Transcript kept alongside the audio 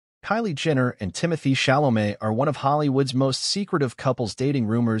Kylie Jenner and Timothée Chalamet are one of Hollywood's most secretive couples. Dating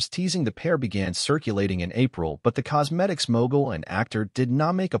rumors teasing the pair began circulating in April, but the cosmetics mogul and actor did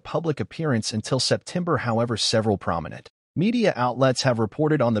not make a public appearance until September. However, several prominent media outlets have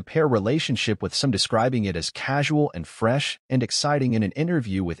reported on the pair relationship, with some describing it as casual and fresh and exciting. In an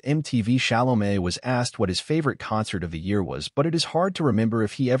interview with MTV, Chalamet was asked what his favorite concert of the year was, but it is hard to remember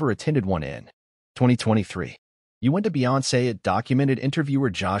if he ever attended one in 2023. "You went to Beyonce It," documented interviewer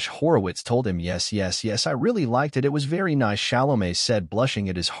Josh Horowitz told him. Yes, I really liked it. It was very nice," Chalamet said, blushing.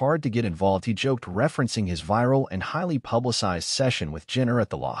 "It is hard to get involved," he joked, referencing his viral and highly publicized session with Jenner at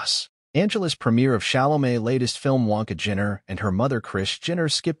the Los Angeles premiere of Chalamet's latest film Wonka Jenner, and her mother Kris Jenner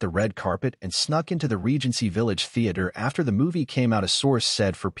skipped the red carpet and snuck into the Regency Village Theater after the movie came out. A source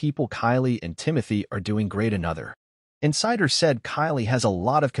said, "For people, Kylie and Timothee are doing great." Another insider said Kylie has a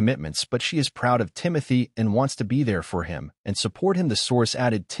lot of commitments, but she is proud of Timothee and wants to be there for him and support him. The source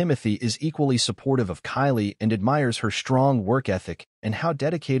added Timothee is equally supportive of Kylie and admires her strong work ethic and how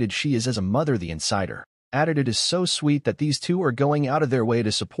dedicated she is as a mother. The insider added, "It is so sweet that these two are going out of their way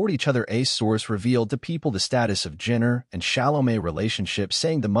to support each other." A source revealed to People the status of Jenner and Chalamet relationship,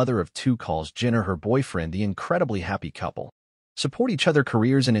 saying the mother of two calls Jenner her boyfriend. The incredibly happy couple support each other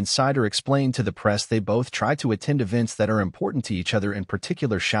careers. An insider explained to the press they both try to attend events that are important to each other. In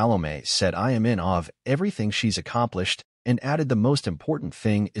particular, Chalamet said, "I am in awe of everything she's accomplished," and added, "The most important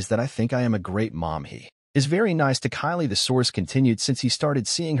thing is that I think I am a great mom. He is very nice to Kylie." The source continued, "Since he started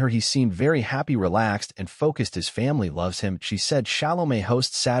seeing her, he seemed very happy, relaxed, and focused. His family loves him," she said. Chalamet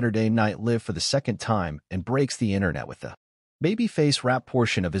hosts Saturday Night Live for the second time and breaks the internet with the babyface rap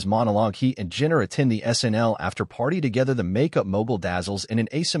portion of his monologue. He and Jenner attend the SNL after party together. The makeup mogul dazzles in an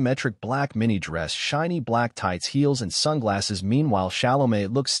asymmetric black mini dress, shiny black tights, heels, and sunglasses. Meanwhile,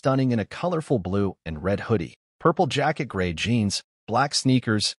 Chalamet looks stunning in a colorful blue and red hoodie, purple jacket, gray jeans, black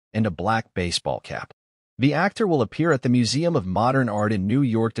sneakers, and a black baseball cap. The actor will appear at the Museum of Modern Art in New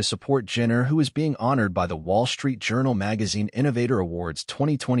York to support Jenner, who is being honored by the Wall Street Journal Magazine Innovator Awards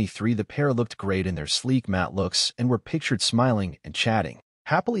 2023. The pair looked great in their sleek matte looks and were pictured smiling and chatting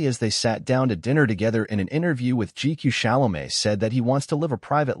happily as they sat down to dinner together. In an interview with GQ, Chalamet said that he wants to live a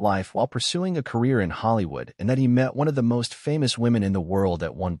private life while pursuing a career in Hollywood and that he met one of the most famous women in the world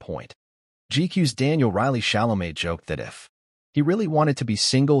at one point. GQ's Daniel Riley. Chalamet joked that if he really wanted to be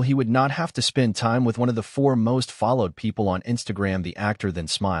single, he would not have to spend time with one of the 4 most followed people on Instagram. The actor then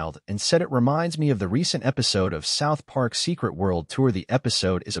smiled and said, "It reminds me of the recent episode of South Park's Secret World Tour. The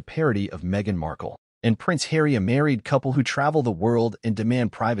episode is a parody of Meghan Markle and Prince Harry, a married couple who travel the world and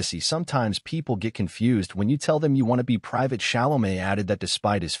demand privacy. Sometimes people get confused when you tell them you want to be private." Chalamet added that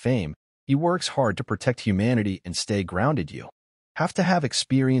despite his fame, he works hard to protect humanity and stay grounded. "You have to have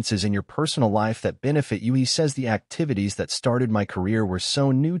experiences in your personal life that benefit you." He says, "The activities that started my career were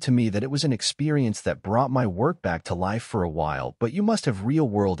so new to me that it was an experience that brought my work back to life for a while. But you must have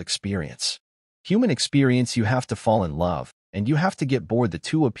real-world experience, human experience. You have to fall in love, and you have to get bored." The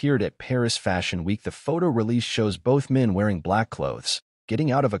two appeared at Paris Fashion Week. The photo release shows both men wearing black clothes,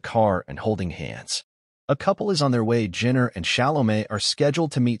 getting out of a car, and holding hands. A couple is on their way. Jenner and Chalamet are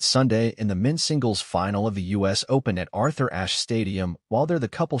scheduled to meet Sunday in the men's singles final of the U.S. Open at Arthur Ashe Stadium. While there, the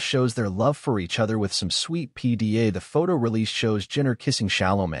couple shows their love for each other with some sweet PDA. The photo release shows Jenner kissing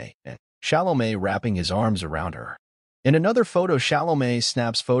Chalamet and Chalamet wrapping his arms around her. In another photo, Chalamet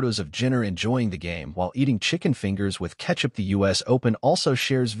snaps photos of Jenner enjoying the game while eating chicken fingers with ketchup. The U.S. Open also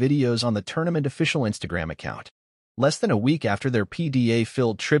shares videos on the tournament official Instagram account. Less than a week after their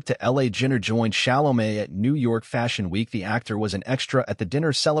PDA-filled trip to LA, Jenner joined Chalamet at New York Fashion Week. The actor was an extra at the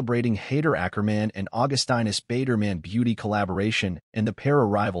dinner celebrating Haider Ackerman and Augustinus Baderman beauty collaboration, and the pair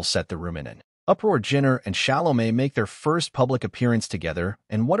arrival set the room in an uproar. Jenner and Chalamet make their first public appearance together,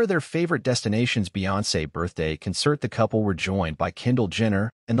 and what are their favorite destinations? Beyonce birthday concert. The couple were joined by Kendall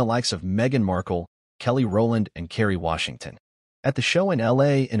Jenner and the likes of Meghan Markle, Kelly Rowland, and Kerry Washington at the show in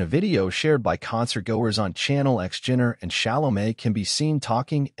LA. In a video shared by concertgoers on Channel X, Jenner and Chalamet can be seen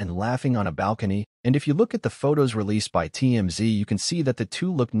talking and laughing on a balcony, and if you look at the photos released by TMZ, you can see that the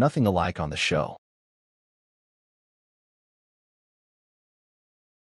two look nothing alike on the show.